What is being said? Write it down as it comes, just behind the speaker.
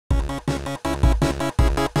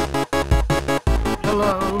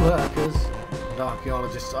Hello, lurkers and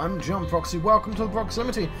archaeologists. I'm John Proxy. Welcome to the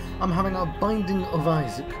proximity. I'm having a Binding of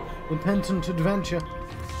Isaac repentant adventure,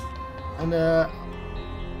 and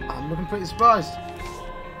I'm looking pretty surprised.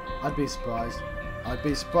 I'd be surprised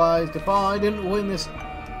if I didn't win this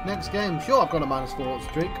next game. Sure, I've got a -4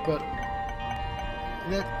 streak, but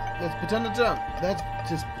let's pretend I don't. Let's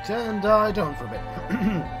just pretend I don't for a bit.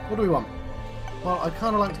 What do we want? Well, I'd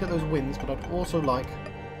kind of like to get those wins, but I'd also like...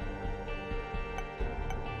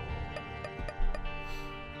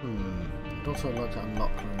 I'd also like to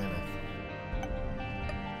unlock Lilith.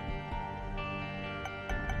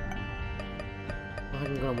 I think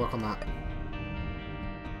I'm going to work on that.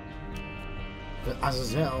 But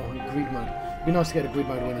Azazel in greed mode. It'd be nice to get a greed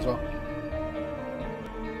mode win as well.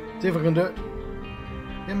 See if I can do it.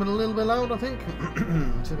 Get him a little bit loud, I think.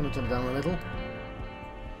 Just going to turn it down a little.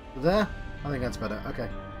 There. I think that's better. Okay.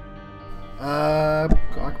 I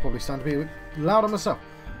could probably stand to be louder myself.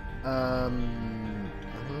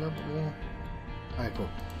 A little bit more. Okay, cool.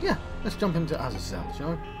 Yeah, let's jump into Azazel,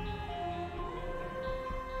 shall we?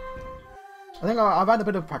 I think I've had a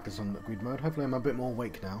bit of practice on the greed mode. Hopefully I'm a bit more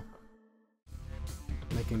awake now.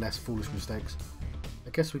 Making less foolish mistakes. I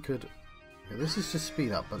guess we could... Okay, this is just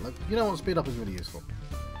speed up, but like, you know what? Speed up is really useful.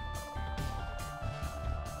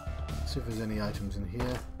 Let's see if there's any items in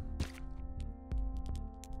here.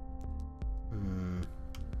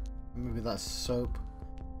 Maybe that's soap.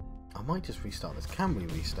 I might just restart this. Can we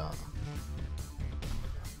restart?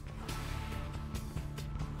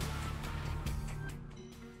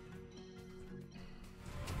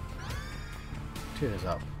 Cheers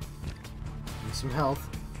up. Need some health.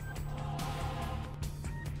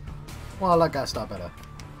 Well, I like that start better.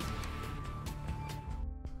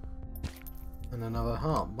 And another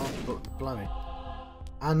heart. Blimey.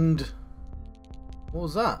 And what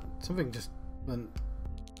was that? Something just went...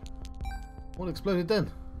 What exploded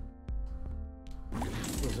then?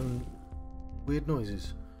 There were some weird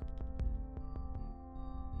noises.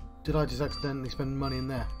 Did I just accidentally spend money in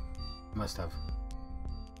there? I must have.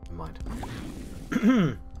 Never mind.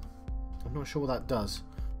 I'm not sure what that does.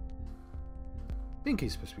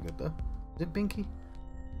 Binky's supposed to be good though. Is it Binky?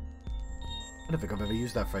 I don't think I've ever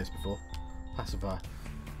used that phrase before. Pacifier.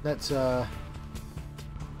 Let's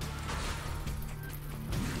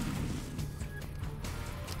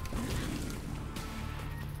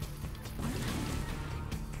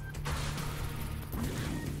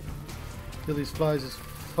kill these flies as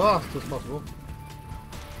fast as possible.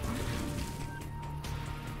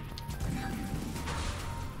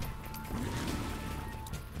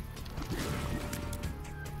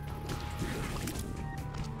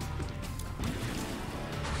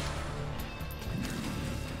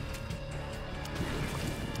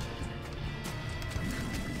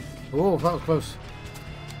 Oh, that was close.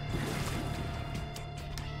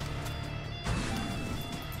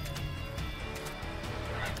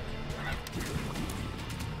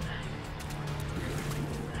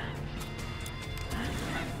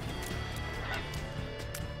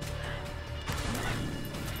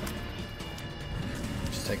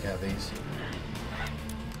 Just take care of these.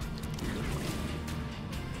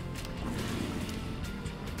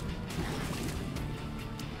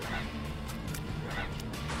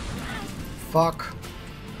 Fuck.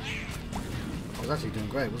 I was actually doing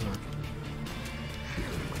great, wasn't I?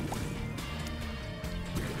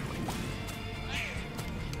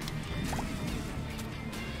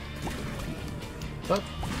 But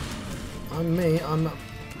I'm me, I'm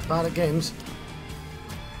bad at games.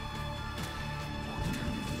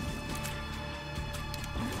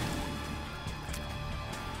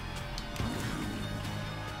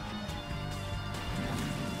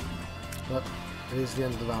 But it is the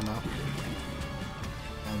end of the round now.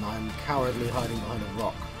 And I'm cowardly hiding behind a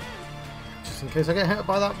rock. Just in case I get hit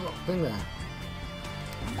by that rock thing there.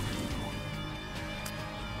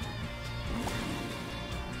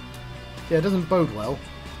 Yeah, it doesn't bode well,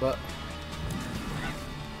 but...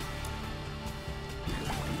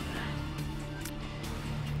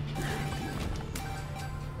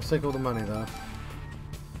 Let's take all the money though.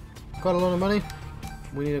 Quite a lot of money.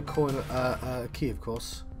 We need a coin, a key of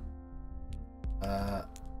course.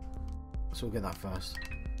 So we'll get that first.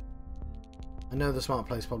 I know the smart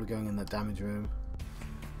play is probably going in the damage room,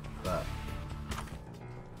 but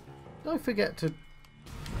don't forget to...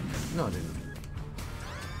 No, I didn't.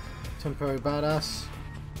 Temporary badass.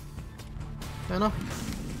 Fair enough.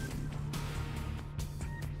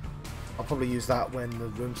 I'll probably use that when the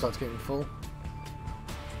room starts getting full.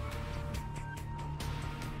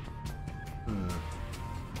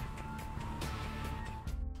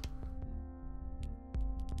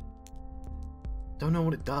 Don't know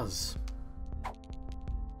what it does.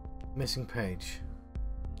 Missing page.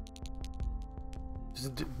 Does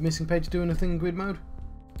the missing page do anything in grid mode?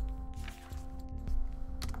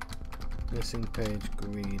 Missing page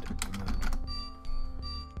grid mode.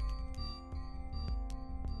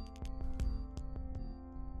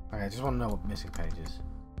 Okay, I just want to know what missing page is.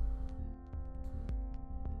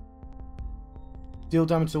 Deal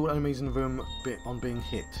damage to all enemies in the room on being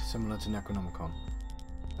hit, similar to Necronomicon.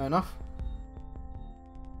 Fair enough.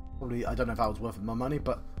 Probably, I don't know if that was worth my money,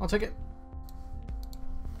 but I'll take it.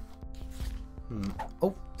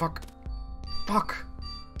 Oh, fuck. Fuck!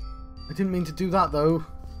 I didn't mean to do that, though.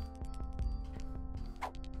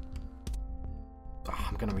 Oh,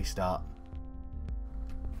 I'm gonna restart.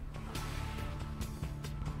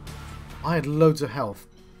 I had loads of health,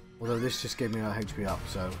 although this just gave me a HP up,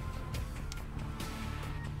 so...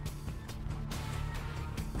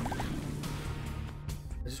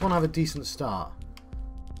 I just want to have a decent start.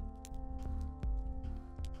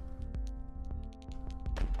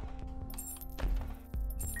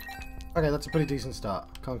 Okay, that's a pretty decent start.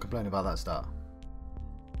 Can't complain about that start.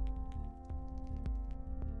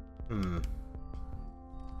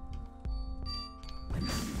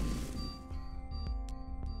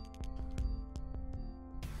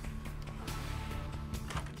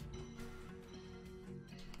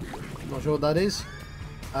 Not sure what that is.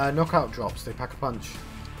 Knockout drops, they pack a punch.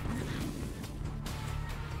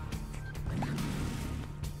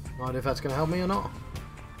 No idea if that's going to help me or not.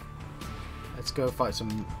 Let's go fight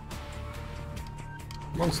some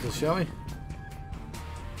monsters, shall we?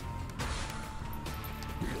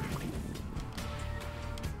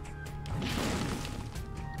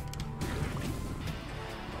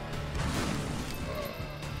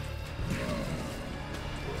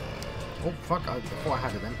 Oh fuck, I thought I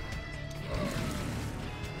had it then.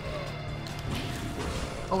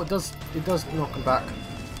 Oh, it does knock him back.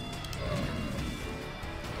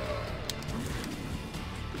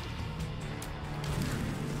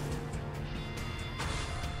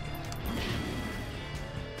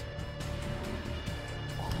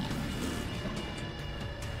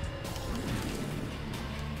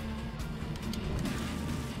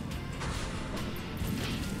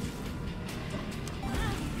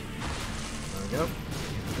 There we go.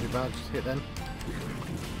 Pretty bad, just hit then.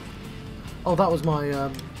 Oh, that was my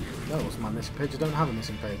missing page. I don't have a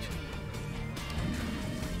missing page.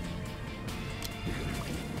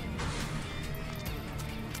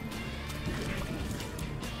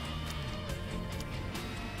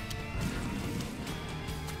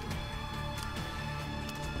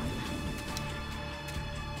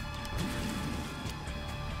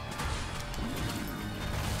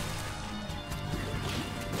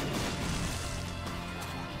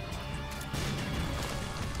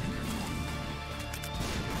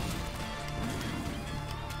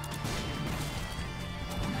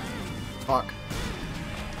 Fuck.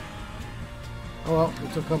 Oh well, we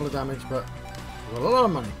took a couple of damage, but we got a lot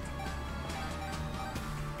of money.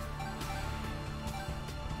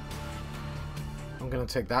 I'm gonna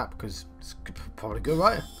take that because it's probably good,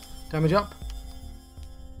 right? Damage up.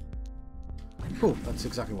 Cool, that's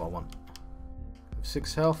exactly what I want. We have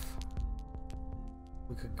 6 health.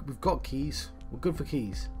 We've got keys. We're good for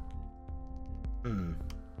keys.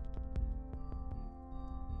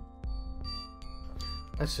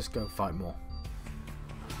 Let's just go fight more.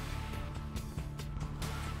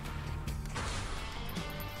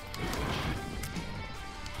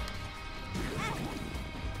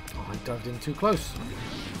 Oh, I dived in too close.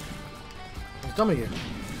 I was dumb again.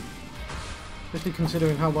 Especially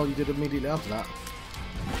considering how well you did immediately after that.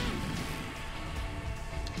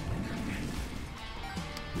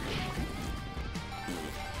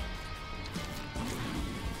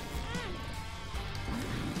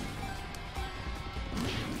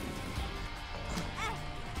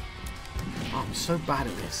 I'm so bad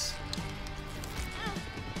at this.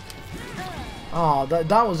 Oh,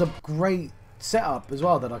 that was a great setup as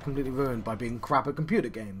well that I completely ruined by being crap at computer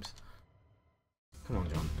games. Come on,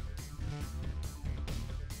 John.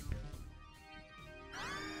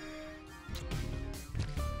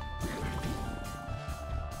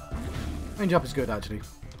 Range up is good, actually.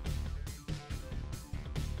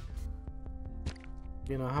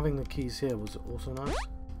 You know, having the keys here was also nice.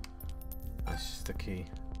 That's just the key.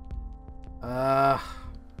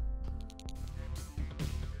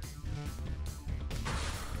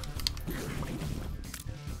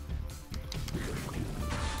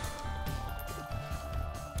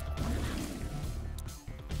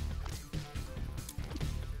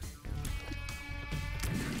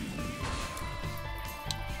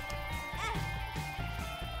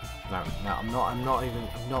 No, I'm not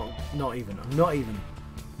even.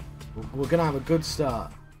 We're gonna have a good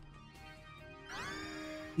start.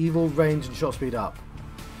 Evil, range, and shot speed up.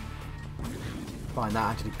 Fine, that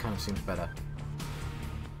actually kind of seems better.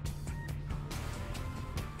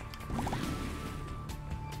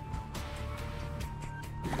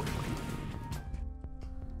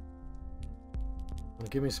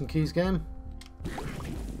 Give me some keys, game.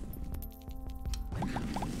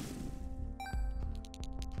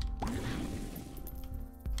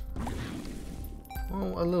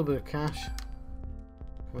 Oh, a little bit of cash.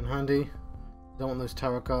 Come in handy. Don't want those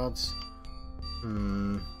tarot cards.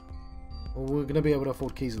 Well, we're going to be able to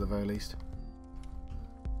afford keys at the very least.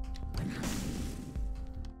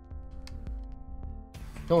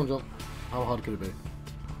 Come on, John. How hard could it be?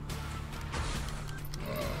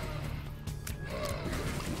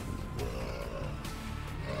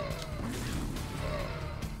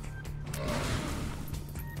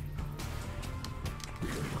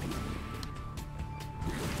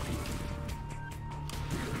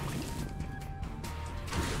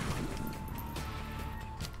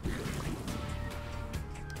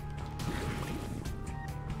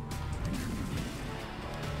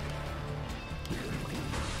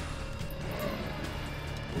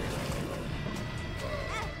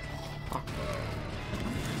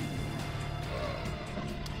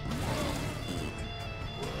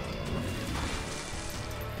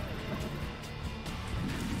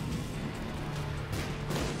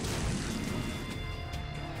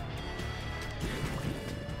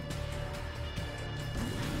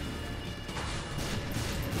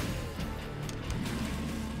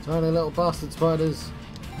 Tiny little bastard spiders.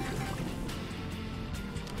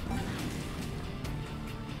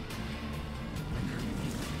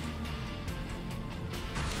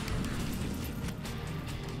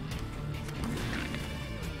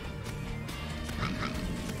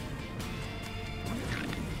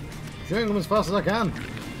 Shooting them as fast as I can.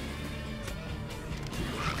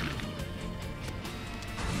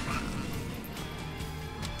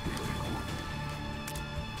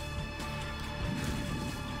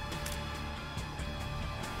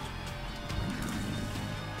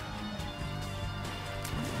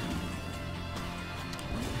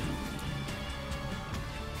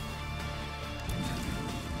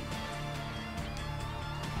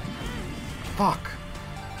 Fuck.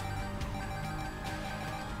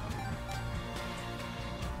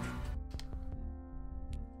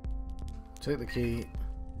 Take the key.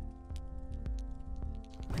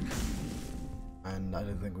 And I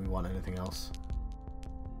don't think we want anything else.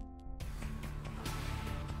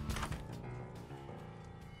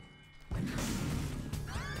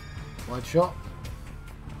 Wide shot.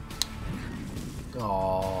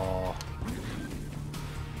 Oh.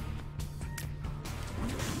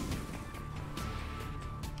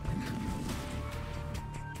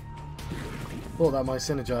 Thought that might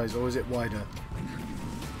synergize, or is it wider?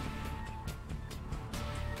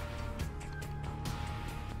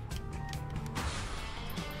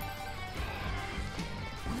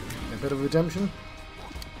 A bit of redemption?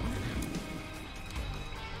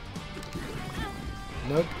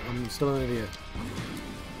 Nope, I'm still an idiot.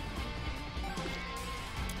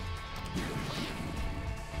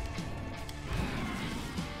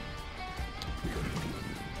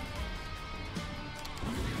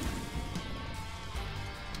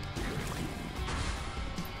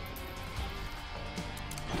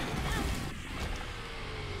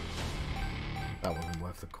 That wasn't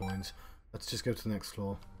worth the coins. Let's just go to the next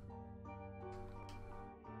floor.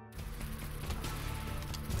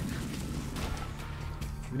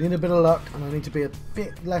 We need a bit of luck, and I need to be a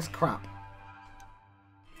bit less crap.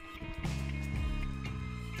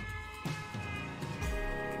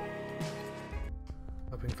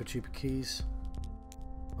 Hoping for cheaper keys.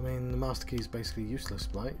 I mean, the master key is basically useless,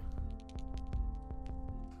 right?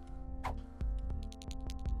 I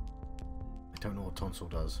don't know what tonsil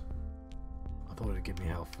does. I thought it'd give me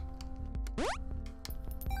health.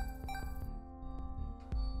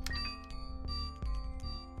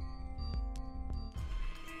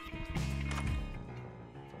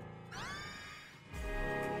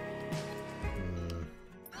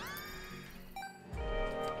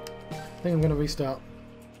 I think I'm going to restart.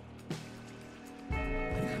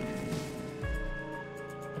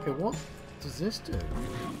 Okay, what does this do?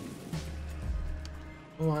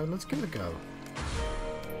 Alright, let's give it a go.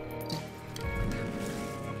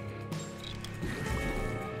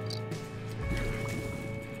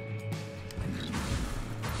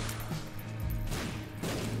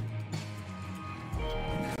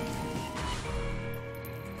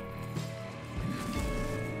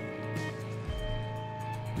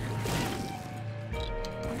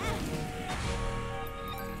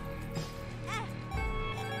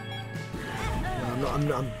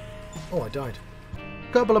 Oh, I died.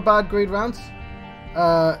 Couple of bad greed rounds.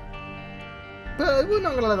 But we're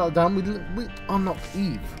not going to let that down. We unlocked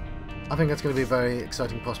Eve. I think that's going to be a very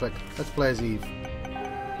exciting prospect. Let's play as Eve.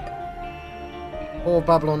 Or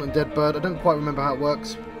Babylon and Dead Bird. I don't quite remember how it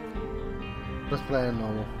works. Let's play in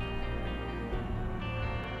normal.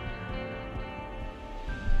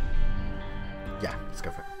 Yeah, let's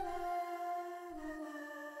go for it.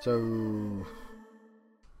 So...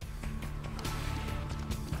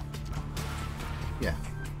 yeah.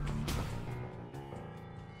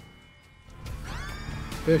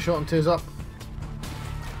 Fear shot and tears up.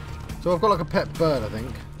 So I've got like a pet bird, I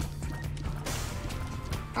think.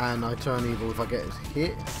 And I turn evil if I get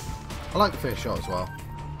hit. I like the fear shot as well.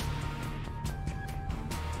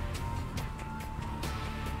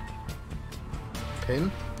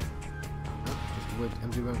 Pin. Oh, just a weird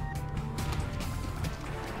empty room.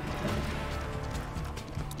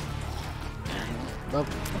 Well,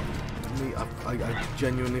 I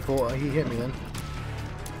genuinely thought he hit me then.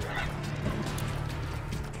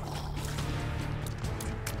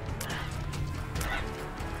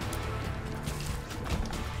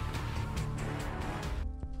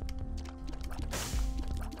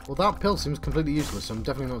 Well, that pill seems completely useless, so I'm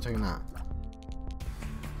definitely not taking that.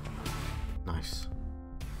 Nice.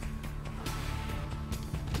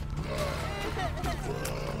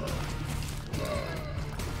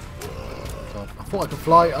 God, I thought I could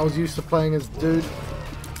fly. I was used to playing as dude.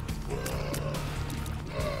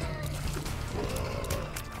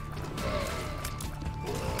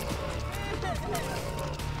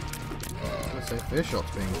 I'd say fear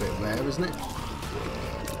shot's being a bit rare, isn't it?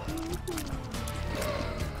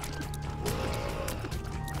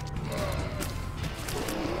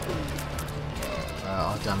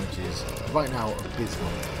 Our damage is right now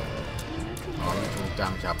abysmal. Our literal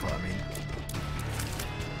damage output, I mean.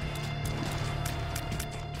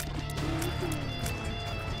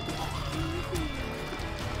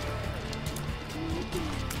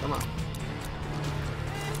 Come on.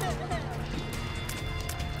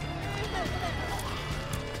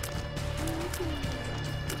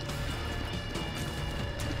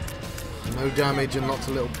 No damage and lots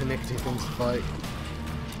of little panicky things to fight.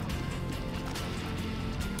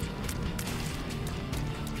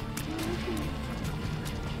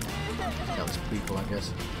 That was people, I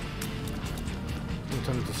guess. It's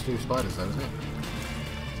turn into stew spiders though, isn't it?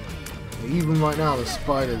 Even right now the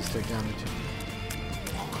spiders take damage.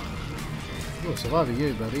 You're a survivor,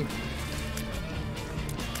 you, buddy.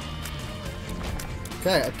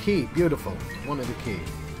 Okay, a key. Beautiful. Wanted a key.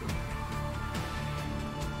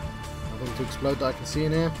 Nothing to explode that I can see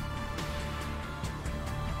in here.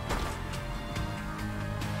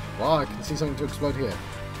 Wow, I can see something to explode here.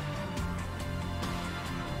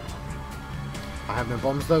 I have no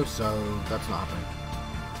bombs though, so that's not happening.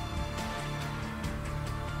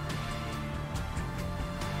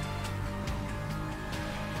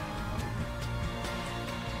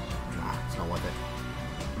 Nah, it's not worth it.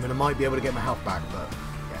 I mean, I might be able to get my health back, but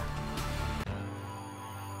yeah.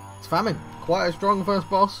 It's famine. Quite a strong first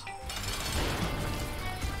boss.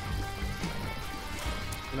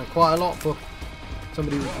 You know, quite a lot for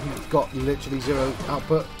somebody who's got literally zero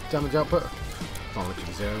output, damage output. Not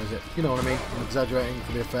literally zero, is it? You know what I mean? I'm exaggerating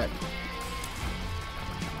for the effect.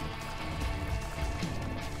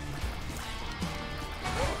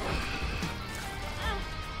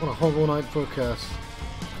 What a horrible night for a curse.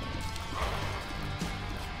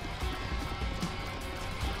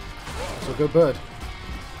 So go bird.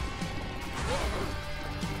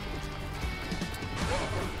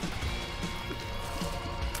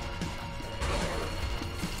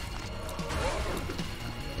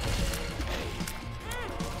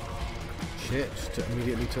 Shit, just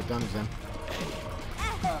immediately took damage then.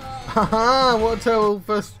 Haha, what a terrible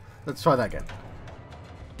first. Let's try that again.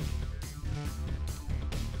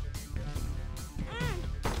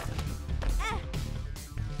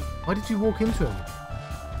 Why did you walk into him?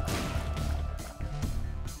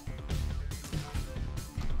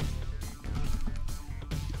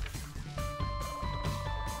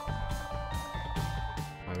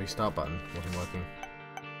 My restart button wasn't working.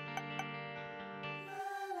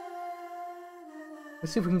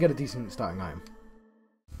 Let's see if we can get a decent starting item.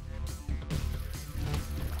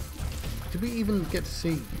 Did we even get to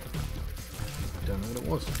see? I don't know what it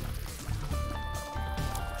was.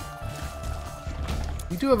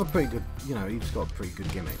 You do have a pretty good, you know, you've got a pretty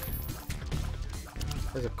good gimmick.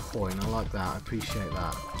 There's a coin, I like that, I appreciate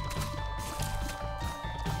that.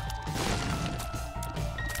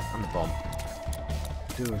 And the bomb.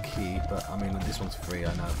 Do a key, but I mean, this one's free,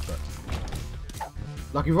 I know, but...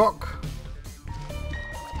 Lucky Rock!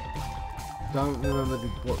 Don't remember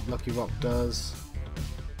what Lucky Rock does.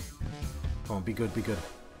 Come on, be good, be good.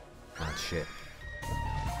 Ah, shit.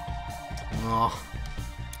 Oh.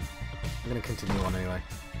 I'm gonna continue on anyway.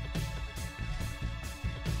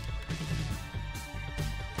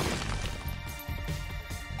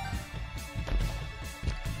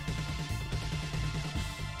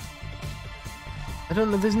 I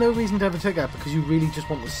don't know, there's no reason to ever take that because you really just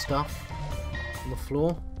want the stuff on the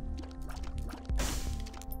floor.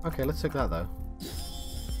 Okay, let's take that though.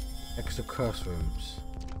 Extra curse rooms.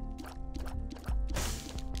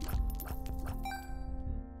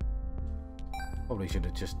 Probably should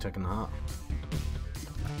have just taken the heart.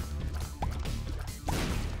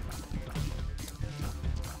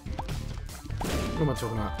 What am I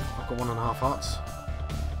talking about? I've got 1.5 hearts.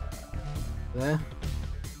 There.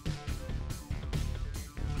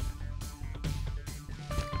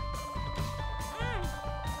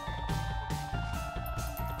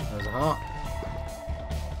 There's a heart.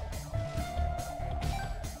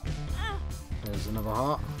 There's another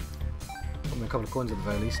heart. Got me a couple of coins at the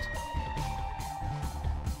very least.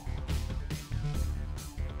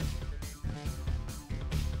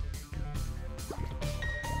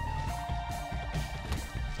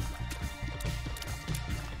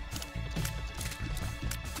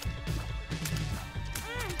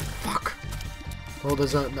 Fuck! Oh,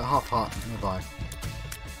 there's a half heart nearby.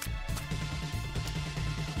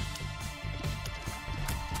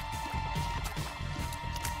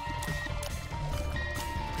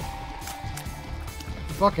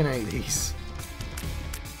 Fucking hate these.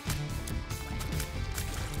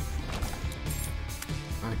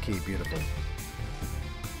 And a key, beautiful.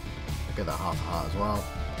 I'll get that half a heart as well.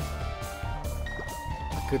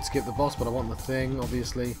 I could skip the boss, but I want the thing,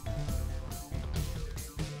 obviously.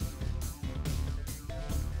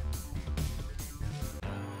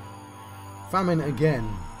 Famine again.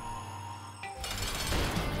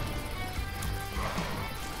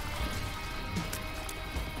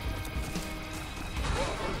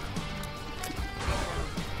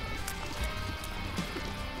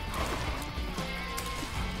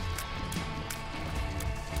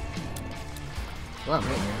 Wow, I'm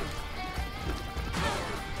hitting you.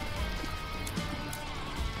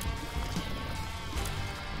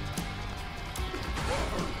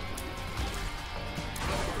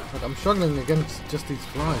 Look, I'm struggling against just these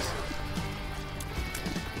flies.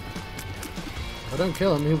 If I don't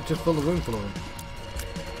kill him, he'll just fill the room full of them.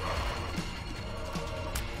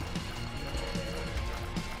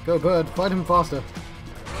 Go, bird, fight him faster.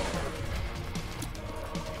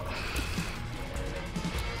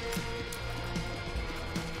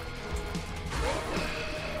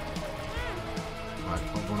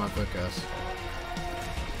 Guess.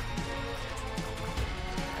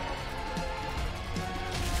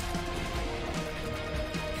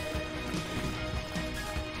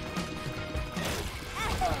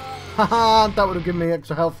 Haha, that would have given me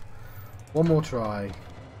extra health. One more try.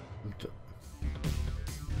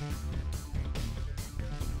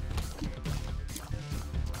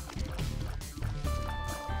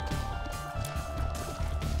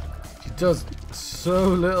 She does so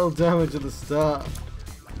little damage at the start.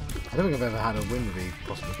 I don't think I've ever had a win with E,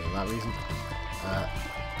 possibly for that reason.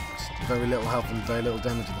 Just very little health and very little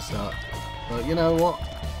damage at the start. But you know what?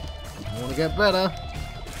 If you want to get better,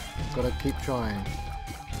 you've got to keep trying.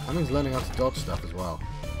 That means learning how to dodge stuff as well.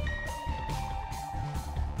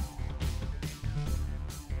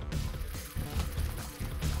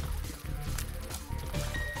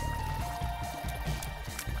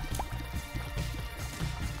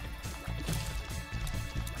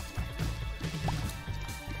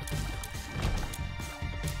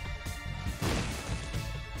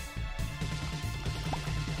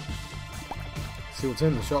 See what's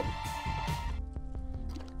in the shop.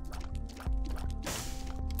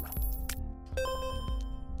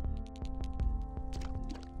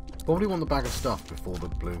 Probably want the bag of stuff before the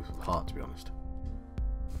blue heart, to be honest.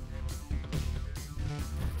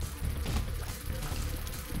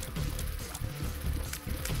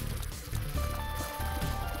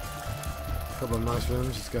 Couple of nice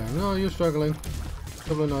rooms. It's going, oh, you're struggling.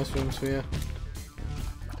 Couple of nice rooms for you.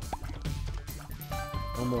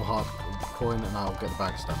 One more heart coin and I'll get the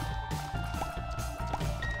bag of stuff.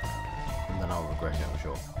 And then I'll regret it, I'm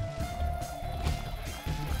sure.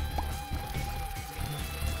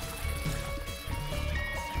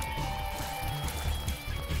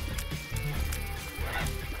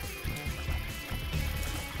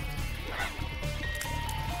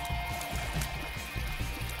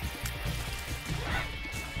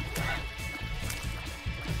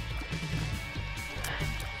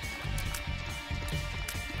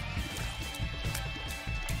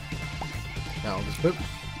 Now I'll just boop.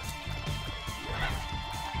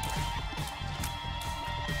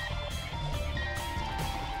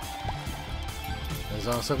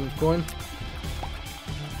 our 7th coin.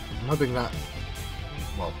 I'm hoping that...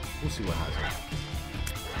 Well, we'll see what happens.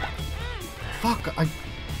 Fuck! I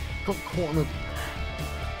got caught on a...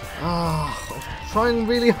 I was trying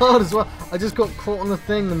really hard as well. I just got caught on the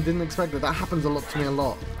thing and didn't expect it. That happens to me a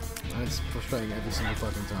lot. And it's frustrating every single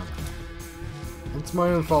fucking time. It's my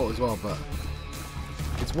own fault as well, but...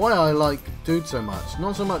 It's why I like Dude so much.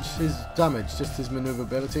 Not so much his damage, just his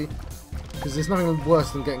maneuverability. Because there's nothing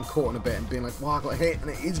worse than getting caught in a bit and being like, wow, I got hit and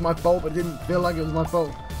it is my fault, but it didn't feel like it was my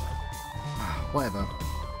fault. Whatever.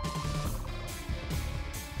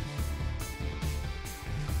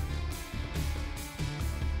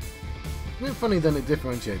 Isn't it funny then it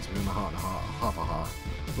differentiates between a heart and a heart, half a heart?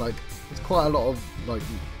 Like, it's quite a lot of, like,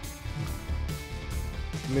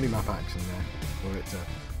 mini-map action there. For it's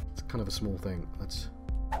kind of a small thing. That's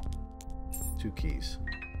 2 keys.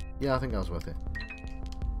 Yeah, I think that was worth it.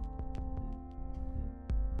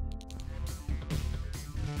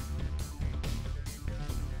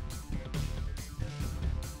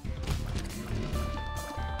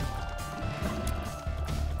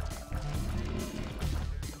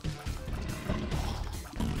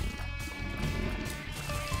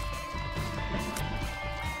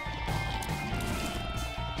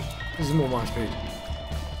 This is more my speed.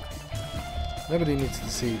 Nobody needs to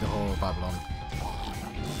see the whole of Babylon.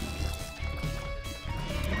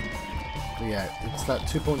 But yeah, it's that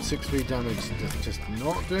 2.63 damage that's just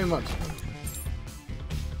not doing much for them.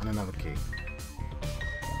 And another key.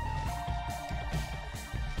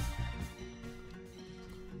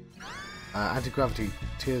 Anti-gravity,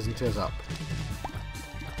 tears and tears up.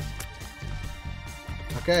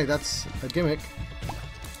 Okay, that's a gimmick.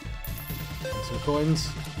 And some coins.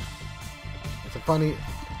 It's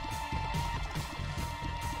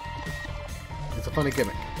a funny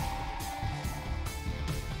gimmick.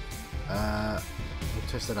 We'll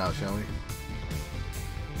test it out, shall we?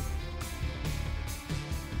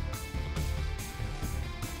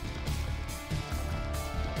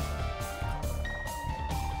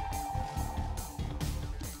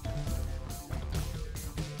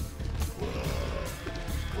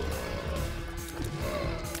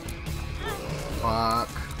 Fuck.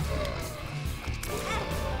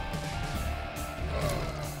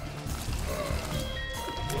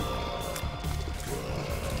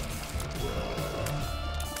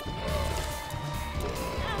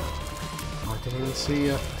 Didn't even see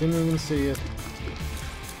you. Didn't even see you.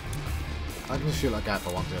 I can shoot like that if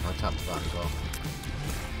I want to if I tap the back as well.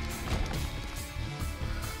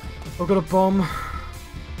 I've got a bomb.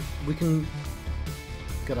 We can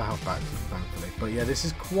get our health back, thankfully. But yeah, this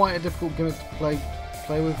is quite a difficult gimmick to play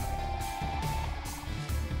with.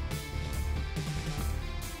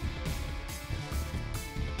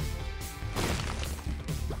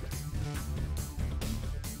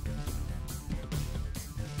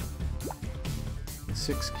 And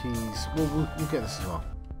 6 keys. We'll get this as well.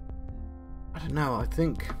 I don't know. I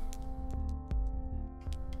think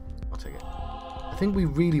I'll take it. I think we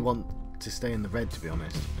really want to stay in the red, to be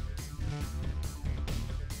honest.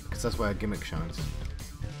 That's where a gimmick shines.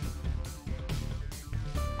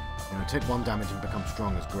 You know, take 1 damage and become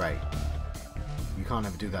strong is great. You can't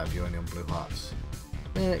ever do that if you're only on blue hearts.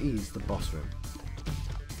 There is the boss room.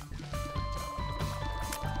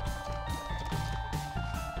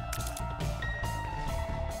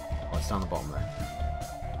 Oh, it's down the bottom there.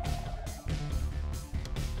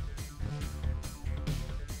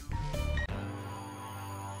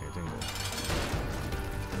 Okay, doing good.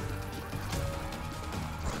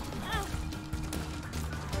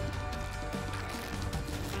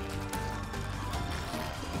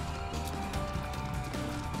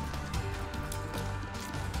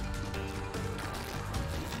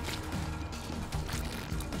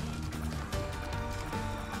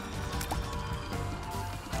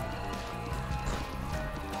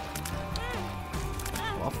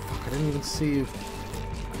 Oh fuck, I didn't even see you.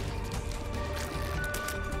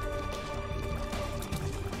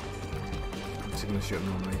 I'm just gonna shoot him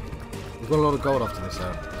normally. We've got a lot of gold after this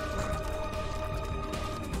though.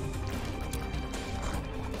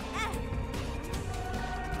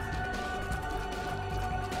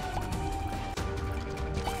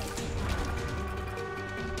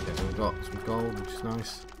 Okay, so we've got some gold, which is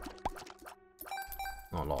nice.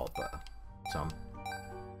 Not a lot, but some.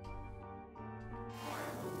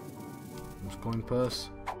 Coin purse.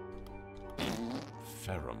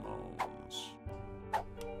 Pheromones.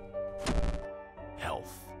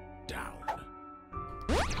 Health down.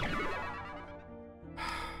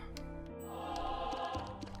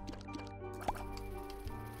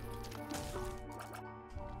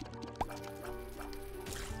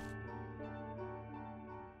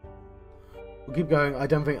 We'll keep going. I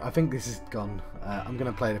think this is gone. I'm going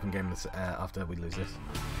to play a different game this, after we lose this.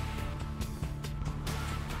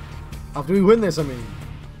 After we win this, I mean.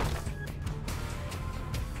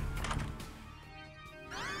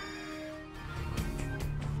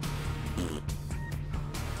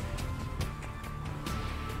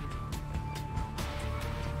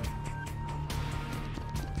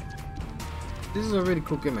 This is a really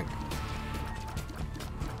cool gimmick.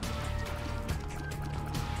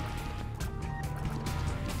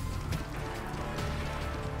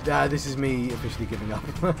 This is me officially giving up.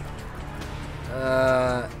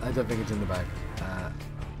 I don't think it's in the bag.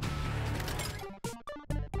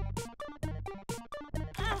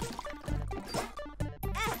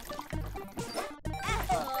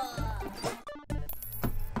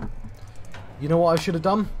 You know what I should have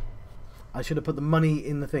done? I should have put the money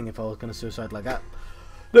in the thing if I was going to suicide like that.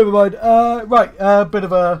 Never mind. Right, bit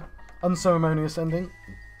of a unceremonious ending.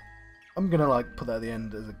 I'm going to like put that at the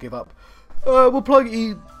end as a give up. We'll plug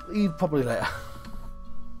E probably later.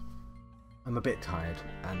 I'm a bit tired,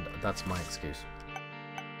 and that's my excuse.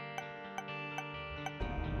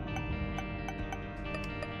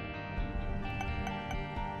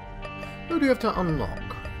 Who do you have to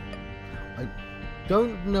unlock? I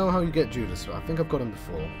don't know how you get Judas, but I think I've got him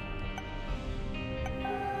before.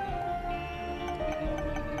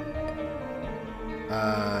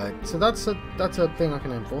 So that's a thing I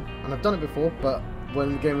can aim for, and I've done it before, but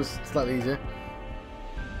when the game was slightly easier.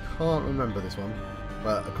 Can't remember this one,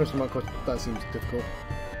 but a question mark, that seems difficult.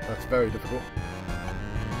 That's very difficult.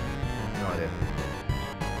 No idea.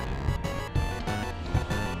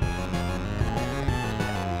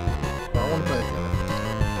 But I want to play this game.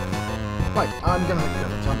 Right, I'm gonna make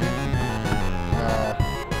another champion.